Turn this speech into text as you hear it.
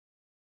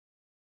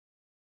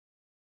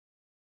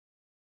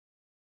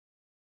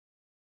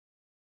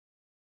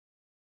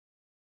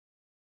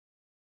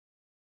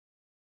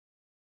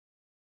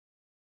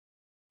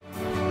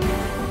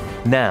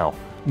Now,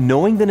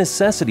 knowing the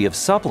necessity of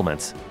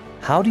supplements,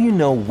 how do you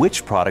know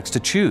which products to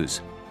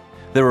choose?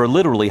 There are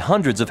literally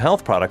hundreds of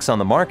health products on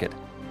the market.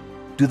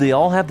 Do they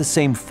all have the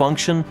same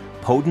function,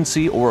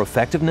 potency, or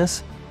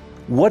effectiveness?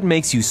 What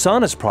makes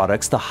Usana's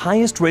products the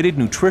highest-rated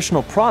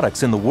nutritional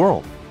products in the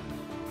world?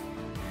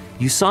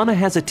 Usana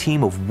has a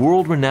team of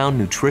world-renowned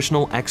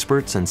nutritional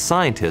experts and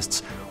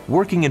scientists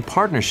working in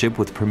partnership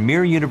with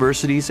premier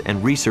universities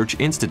and research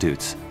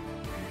institutes.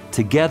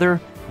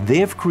 Together, they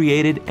have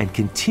created and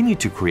continue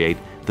to create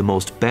the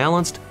most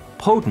balanced,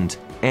 potent,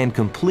 and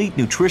complete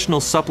nutritional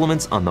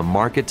supplements on the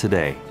market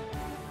today.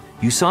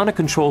 Usana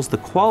controls the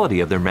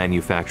quality of their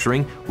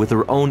manufacturing with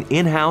their own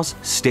in-house,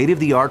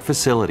 state-of-the-art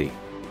facility.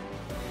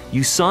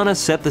 Usana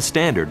set the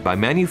standard by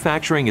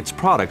manufacturing its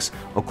products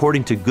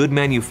according to good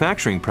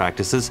manufacturing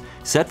practices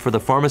set for the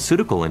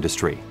pharmaceutical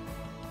industry.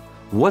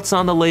 What's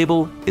on the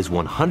label is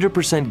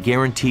 100%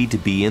 guaranteed to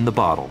be in the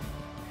bottle,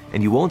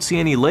 and you won't see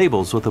any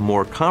labels with a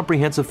more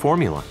comprehensive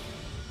formula.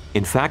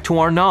 In fact, to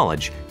our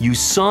knowledge,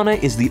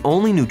 Usana is the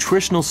only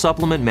nutritional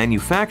supplement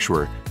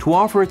manufacturer to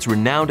offer its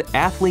renowned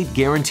Athlete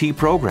Guarantee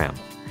program,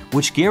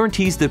 which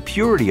guarantees the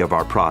purity of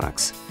our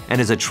products and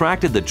has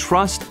attracted the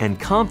trust and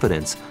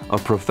confidence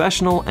of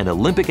professional and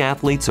Olympic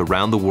athletes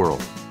around the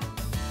world.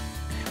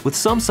 With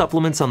some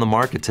supplements on the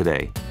market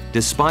today,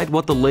 despite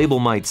what the label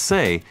might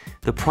say,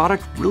 the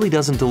product really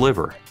doesn't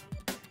deliver.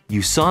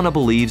 Usana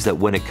believes that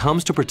when it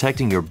comes to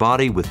protecting your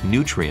body with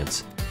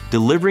nutrients,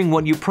 delivering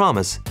what you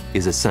promise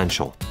is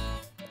essential.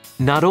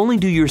 Not only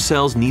do your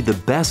cells need the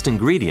best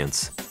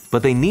ingredients,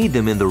 but they need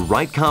them in the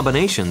right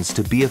combinations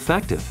to be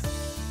effective.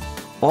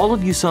 All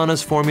of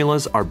Usana's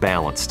formulas are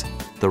balanced,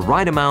 the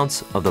right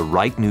amounts of the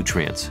right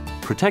nutrients,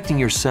 protecting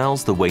your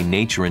cells the way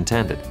nature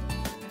intended.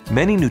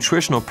 Many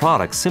nutritional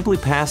products simply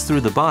pass through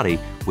the body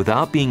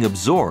without being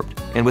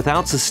absorbed and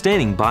without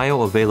sustaining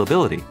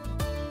bioavailability.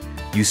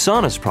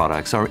 Usana's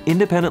products are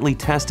independently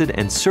tested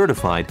and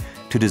certified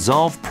to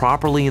dissolve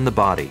properly in the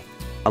body,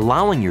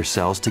 allowing your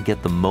cells to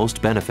get the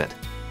most benefit.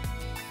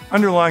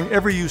 Underlying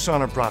every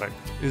Usana product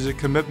is a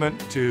commitment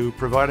to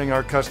providing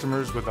our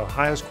customers with the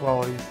highest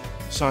quality,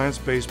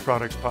 science-based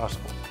products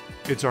possible.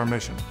 It's our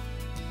mission.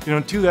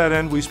 To that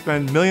end, we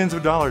spend millions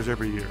of dollars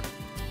every year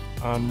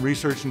on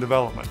research and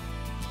development.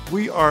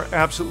 We are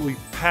absolutely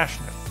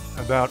passionate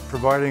about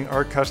providing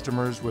our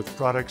customers with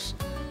products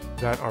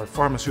that are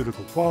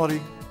pharmaceutical quality,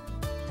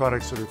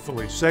 products that are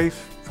fully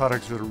safe,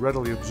 products that are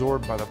readily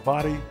absorbed by the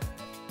body,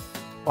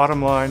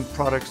 bottom line,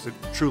 products that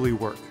truly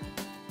work.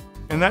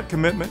 And that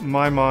commitment, in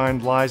my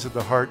mind, lies at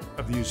the heart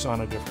of the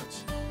Usana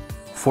difference.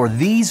 For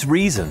these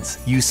reasons,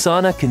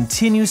 Usana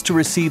continues to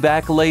receive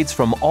accolades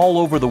from all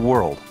over the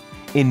world.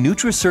 In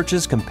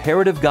NutriSearch's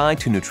Comparative Guide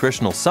to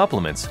Nutritional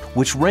Supplements,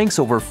 which ranks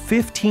over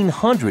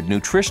 1,500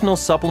 nutritional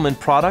supplement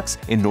products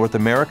in North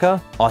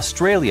America,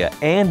 Australia,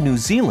 and New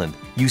Zealand,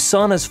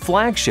 Usana's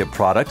flagship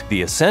product,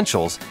 the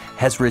Essentials,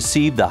 has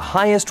received the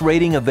highest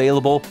rating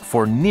available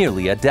for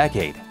nearly a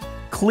decade.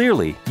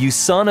 Clearly,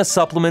 Usana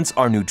supplements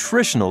are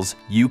nutritionals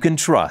you can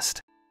trust.